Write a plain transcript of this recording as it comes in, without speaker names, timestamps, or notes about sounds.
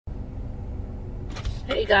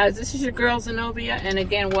Hey guys, this is your girl Zanovia, and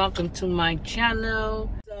again, welcome to my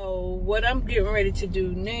channel. So what I'm getting ready to do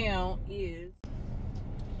now is,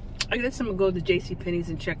 I guess I'm gonna go to JCPenney's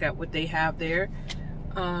and check out what they have there,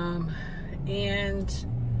 and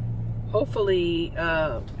hopefully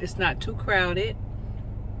it's not too crowded.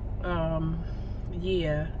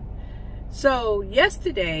 Yeah. So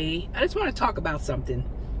yesterday, I just want to talk about something.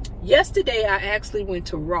 Yesterday I actually went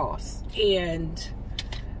to Ross, and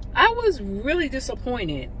I was really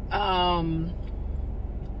disappointed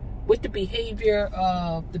with the behavior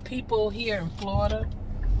of the people here in Florida.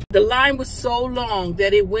 The line was so long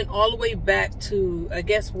that it went all the way back to, I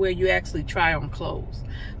guess, where you actually try on clothes.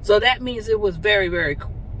 So that means it was very, very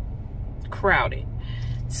crowded.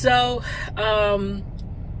 So I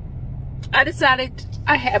decided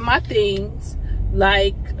I had my things,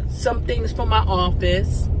 like some things for my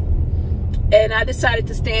office, and I decided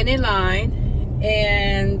to stand in line,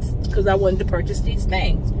 and because I wanted to purchase these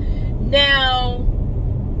things. Now,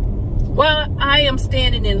 while I am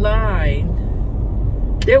standing in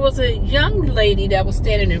line, there was a young lady that was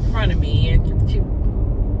standing in front of me,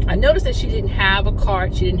 and I noticed that she didn't have a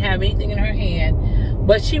cart, she didn't have anything in her hand,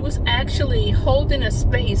 but she was actually holding a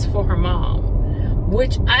space for her mom,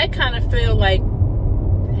 which I kind of feel like,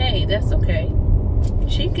 hey, that's okay.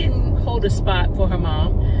 She can hold a spot for her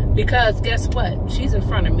mom, because guess what? She's in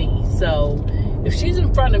front of me. So if she's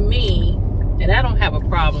in front of me and I don't have a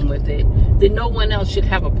problem with it, then no one else should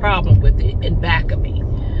have a problem with it in back of me,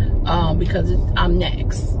 because I'm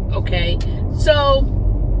next. Okay, so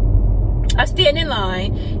I stand in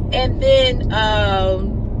line, and then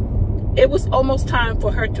it was almost time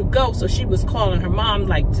for her to go, so she was calling her mom,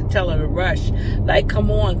 like, to tell her to rush, like, come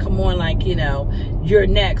on, like, you know, you're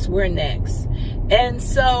next, we're next. And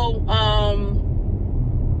so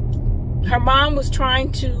her mom was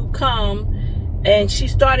trying to come, and she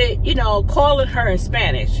started, you know, calling her in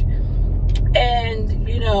Spanish. And,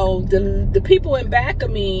 you know, the people in back of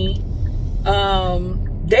me,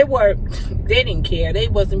 they didn't care. They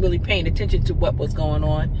wasn't really paying attention to what was going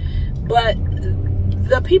on. But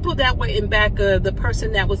the people that were in back of, the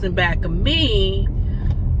person that was in back of me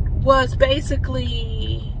was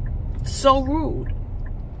basically so rude.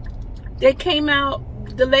 They came out,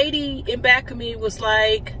 the lady in back of me was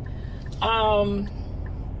like,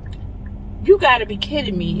 you gotta be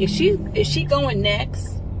kidding me. Is she going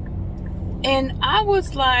next? And I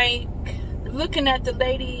was like, looking at the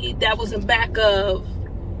lady that was in back of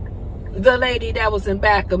the lady that was in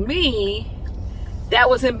back of me, that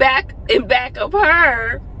was in back of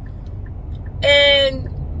her, and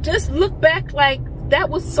just look back like that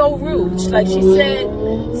was so rude. Like, she said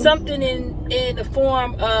something in the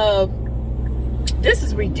form of, this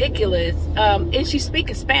is ridiculous, and she's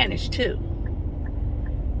speaking Spanish too.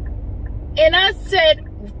 And I said,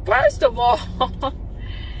 first of all,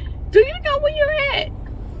 do you know where you're at?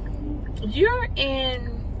 You're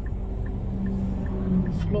in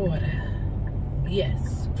Florida.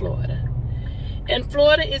 Yes, Florida. And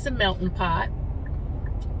Florida is a melting pot.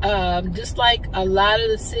 Just like a lot of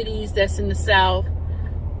the cities that's in the South.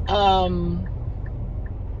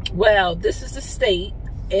 Well, this is the state.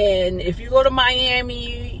 And if you go to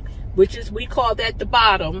Miami, which is, we call that the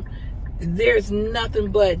bottom, there's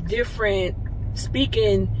nothing but different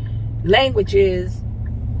speaking languages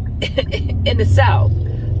in the South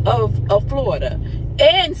of Florida,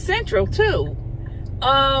 and Central too.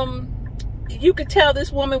 You could tell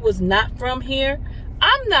this woman was not from here.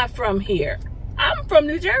 I'm not from here. I'm from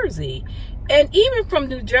New Jersey. And even from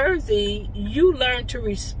New Jersey, you learn to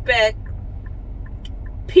respect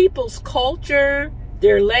people's culture,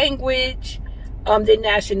 their language, their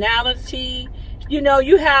nationality. You know,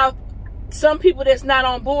 you have some people that's not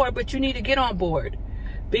on board, but you need to get on board,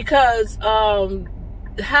 because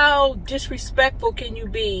how disrespectful can you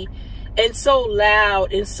be, and so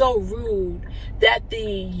loud and so rude, that the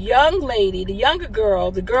young lady, the younger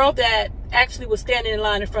girl, the girl that actually was standing in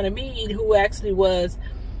line in front of me, who actually was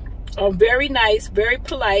very nice, very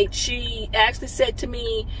polite, she actually said to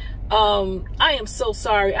me, I am so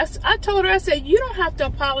sorry. I told her, I said, you don't have to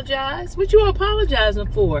apologize. What you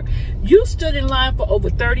apologizing for? You stood in line for over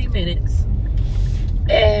 30 minutes.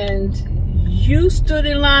 And you stood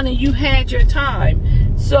in line and you had your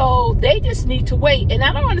time. So they just need to wait. And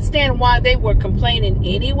I don't understand why they were complaining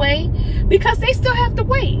anyway, because they still have to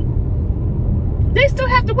wait. They still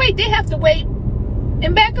have to wait. They have to wait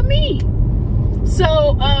in back of me.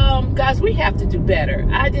 So, guys, we have to do better.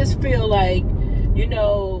 I just feel like, you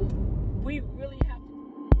know, we really have to.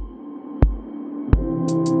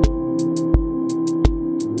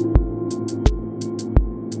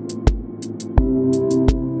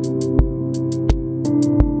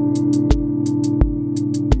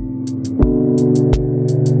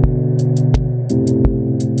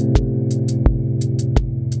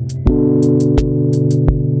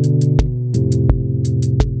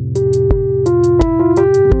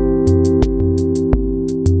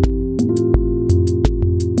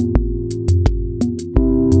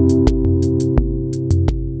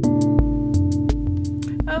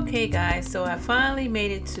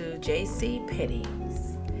 made it to JC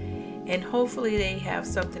Penney's, and hopefully they have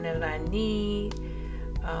something that I need.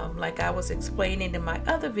 Like I was explaining in my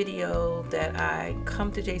other video, that I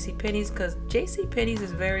come to JC Penney's because JC Penney's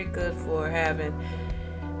is very good for having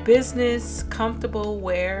business comfortable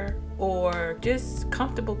wear or just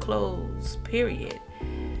comfortable clothes, period.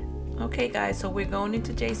 Okay guys, so we're going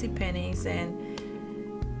into JC Penney's, and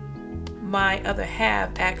my other half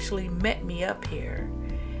actually met me up here.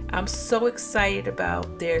 I'm so excited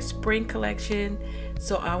about their spring collection,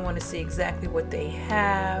 so I want to see exactly what they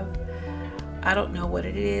have. I don't know what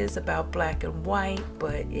it is about black and white,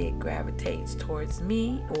 but it gravitates towards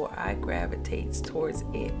me, or I gravitate towards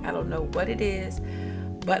it. I don't know what it is,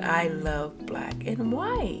 but I love black and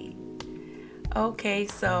white. Okay,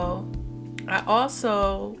 so I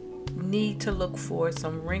also need to look for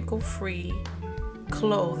some wrinkle-free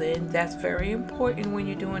clothing. That's very important when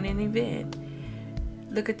you're doing an event.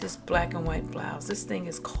 Look at this black and white blouse. This thing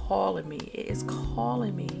is calling me. It is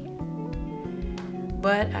calling me.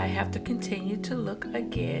 But I have to continue to look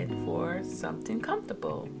again for something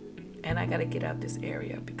comfortable. And I got to get out this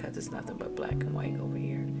area because it's nothing but black and white over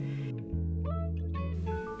here.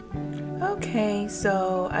 Okay,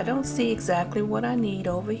 so I don't see exactly what I need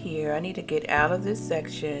over here. I need to get out of this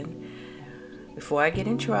section before I get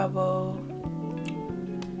in trouble.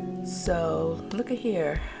 So look at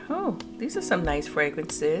here. Oh, these are some nice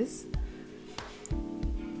fragrances.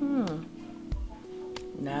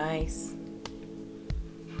 Nice.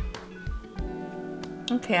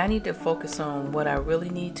 Okay, I need to focus on what I really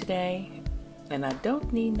need today, and I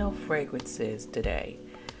don't need no fragrances today.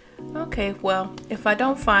 Okay, well, if I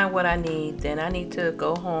don't find what I need, then I need to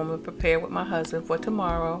go home and prepare with my husband for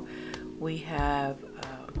tomorrow. We have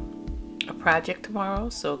a project tomorrow,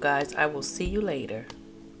 so guys, I will see you later.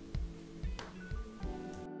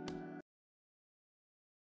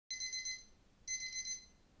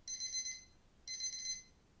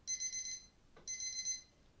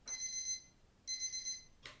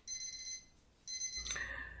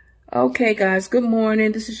 Okay guys, good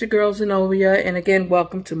morning. This is your girl Zanovia, and again,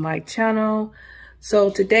 welcome to my channel. So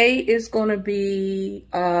today is going to be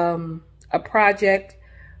a project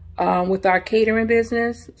with our catering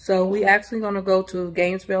business. So we actually going to go to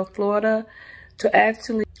Gainesville, Florida to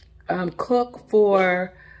actually cook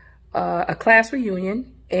for a class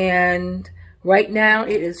reunion. And right now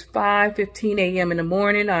it is 5:15 a.m. in the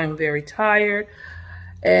morning. I'm very tired,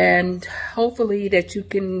 and hopefully that you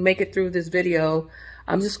can make it through this video.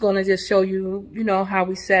 I'm just going to show you, how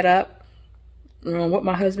we set up, what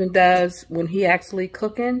my husband does when he actually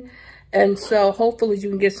cooking. And so hopefully you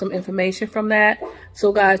can get some information from that.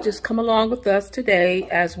 So guys, just come along with us today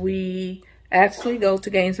as we actually go to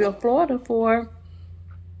Gainesville, Florida for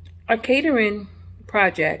a catering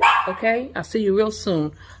project. Okay, I'll see you real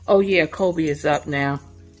soon. Oh yeah, Kobe is up now.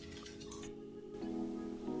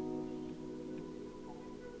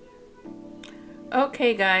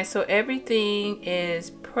 Okay guys, so everything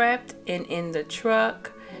is prepped and in the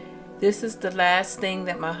truck. This is the last thing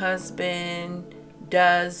that my husband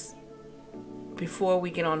does before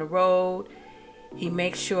we get on the road. He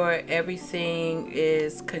makes sure everything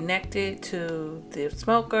is connected to the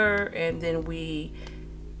smoker, and then we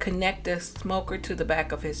connect the smoker to the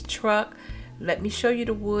back of his truck. Let me show you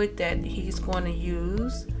the wood that he's going to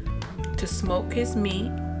use to smoke his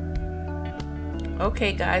meat.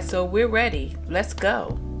 Okay guys, so we're ready. Let's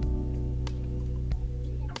go.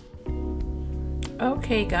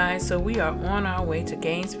 Okay guys, so we are on our way to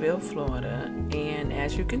Gainesville, Florida, and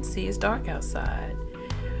as you can see, it's dark outside.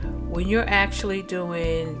 When you're actually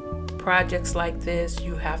doing projects like this,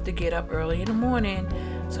 you have to get up early in the morning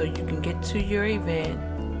so you can get to your event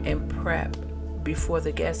and prep before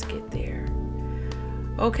the guests get there.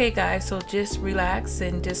 Okay guys, so just relax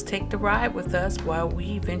and just take the ride with us while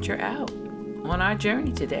we venture out on our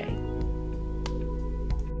journey today.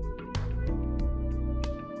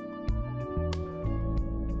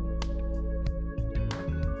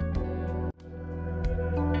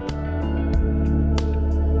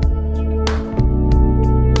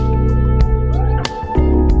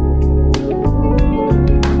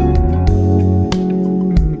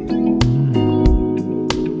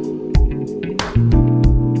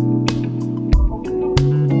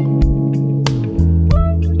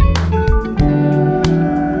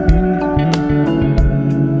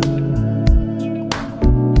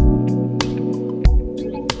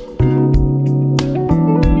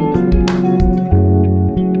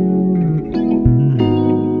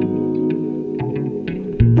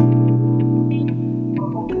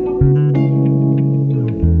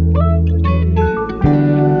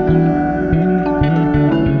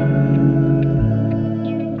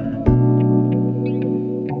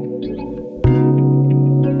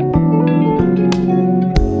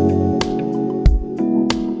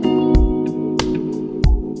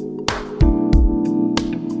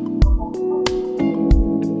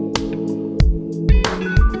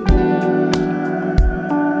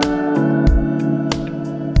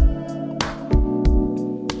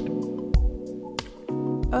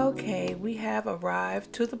 have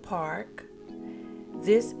arrived to the park.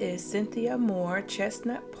 This is Cynthia Moore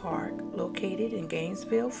Chestnut Park, located in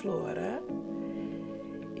Gainesville, Florida.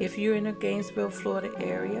 If you're in the Gainesville, Florida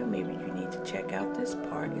area, maybe you need to check out this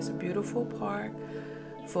park. It's a beautiful park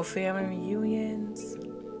for family reunions,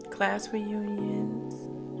 class reunions,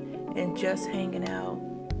 and just hanging out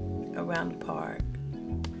around the park.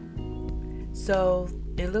 So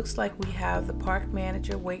it looks like we have the park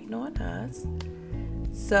manager waiting on us.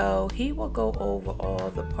 So he will go over all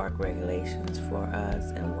the park regulations for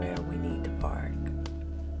us and where we need to park.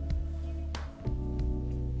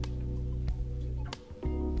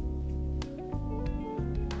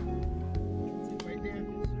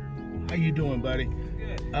 How you doing, buddy?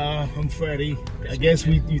 Good. I'm Freddie. I guess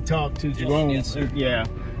you talked to Jerome. Yes, sir. Yeah.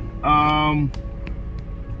 Wow.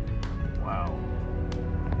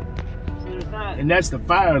 So there's not. And that's the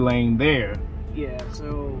fire lane there. Yeah.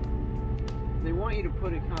 So they want you to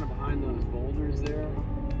put it kind of behind those boulders there.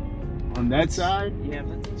 On that side? Yeah,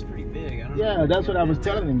 that thing's pretty big. I don't Yeah, know that's what I was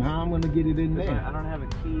telling him. How I'm going to get it in there? I don't have a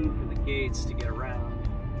key for the gates to get around.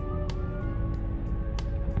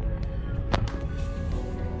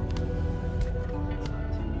 It's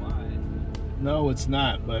not too wide. No, it's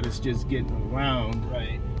not, but it's just getting around.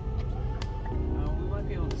 Right. We might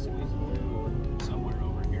be able to squeeze it through somewhere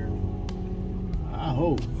over here. I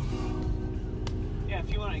hope. Yeah,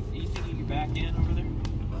 if you want to, you think you can back in over there?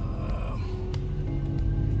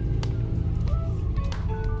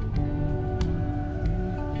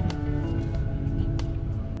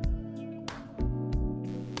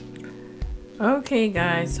 Okay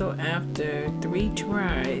guys, so after 3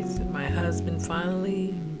 tries, my husband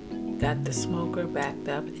finally got the smoker backed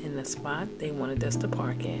up in the spot they wanted us to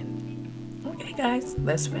park in. Okay guys,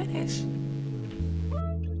 let's finish.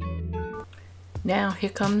 Now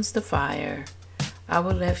here comes the fire. I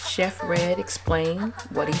will let Chef Red explain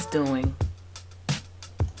what he's doing.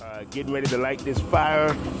 Getting ready to light this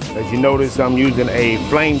fire. As you notice, I'm using a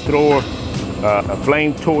flamethrower, a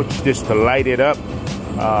flame torch just to light it up.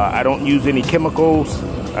 I don't use any chemicals.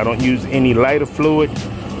 I don't use any lighter fluid.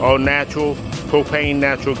 All natural, propane,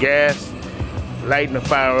 natural gas. Lighting the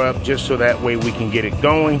fire up just so that way we can get it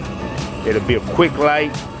going. It'll be a quick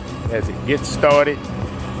light as it gets started.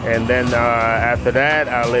 And then after that,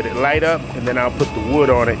 I'll let it light up and then I'll put the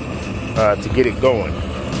wood on it to get it going.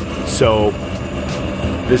 So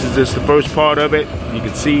this is just the first part of it. You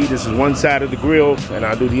can see this is one side of the grill and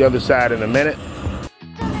I'll do the other side in a minute.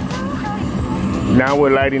 Now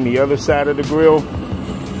we're lighting the other side of the grill,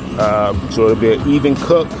 so it'll be an even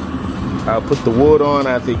cook. I'll put the wood on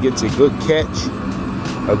after it gets a good catch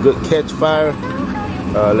fire.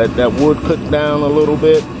 Let that wood cook down a little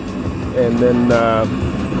bit, and then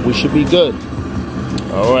we should be good.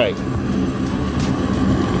 All right.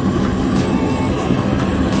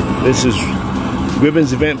 This is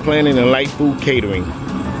Ribbons Event Planning and Light Food Catering.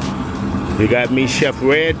 We got me, Chef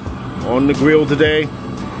Red, on the grill today.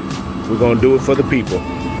 We're gonna do it for the people.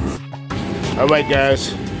 All right,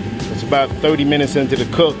 guys, it's about 30 minutes into the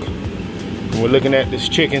cook. We're looking at this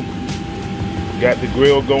chicken. Got the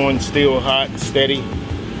grill going, still hot, steady.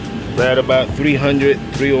 Right about 300,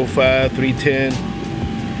 305, 310.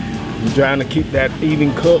 I'm trying to keep that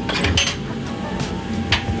even cook.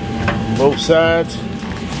 Both sides.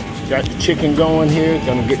 Got the chicken going here.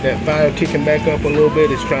 Gonna get that fire kicking back up a little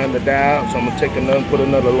bit. It's trying to die out, so I'm gonna take put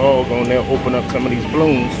another log on there, open up some of these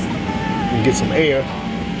flumes. And get some air,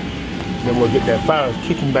 then we'll get that fire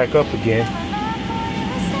kicking back up again.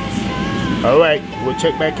 All right, we'll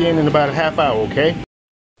check back in about a half hour, okay?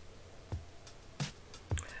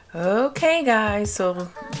 Okay guys, so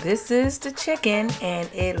this is the chicken and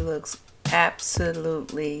it looks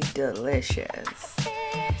absolutely delicious.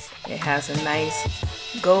 It has a nice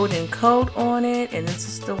golden coat on it and this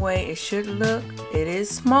is the way it should look. It is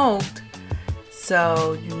smoked.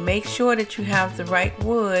 So you make sure that you have the right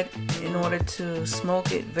wood in order to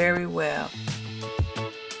smoke it very well.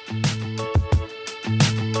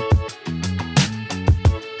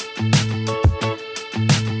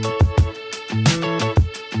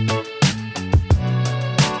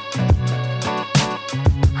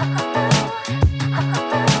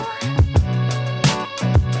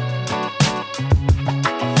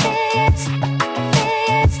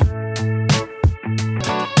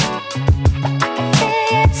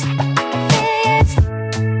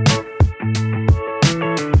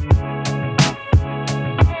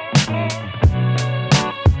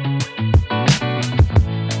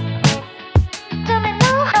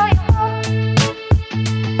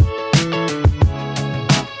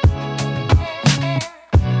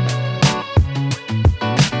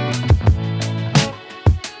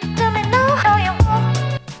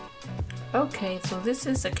 Okay, so this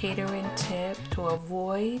is a catering tip to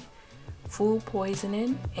avoid food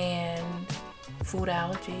poisoning and food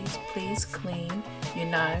allergies. Please clean your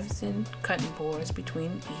knives and cutting boards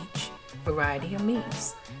between each variety of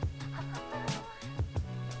meats.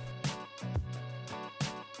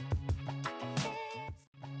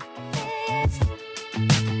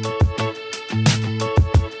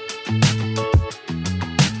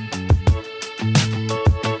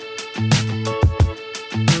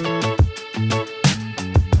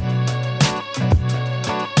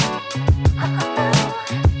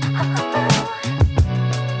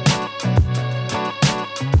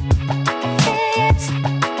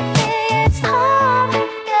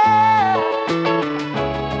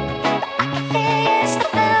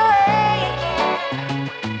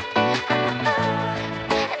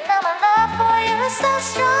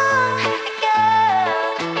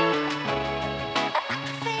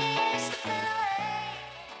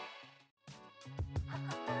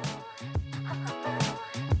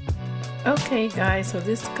 Okay guys, so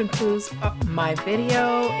this concludes my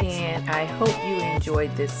video, and I hope you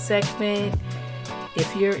enjoyed this segment.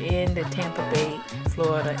 If you're in the Tampa Bay,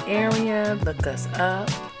 Florida area, look us up,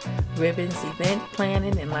 Ribbons Event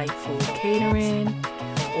Planning and Light Food Catering,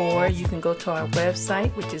 or you can go to our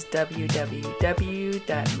website, which is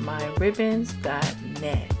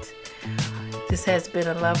www.myribbons.net. This has been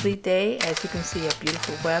a lovely day. As you can see, a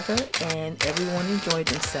beautiful weather, and everyone enjoyed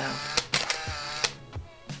themselves.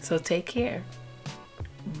 So take care.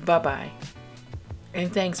 Bye-bye.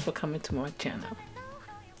 And thanks for coming to my channel.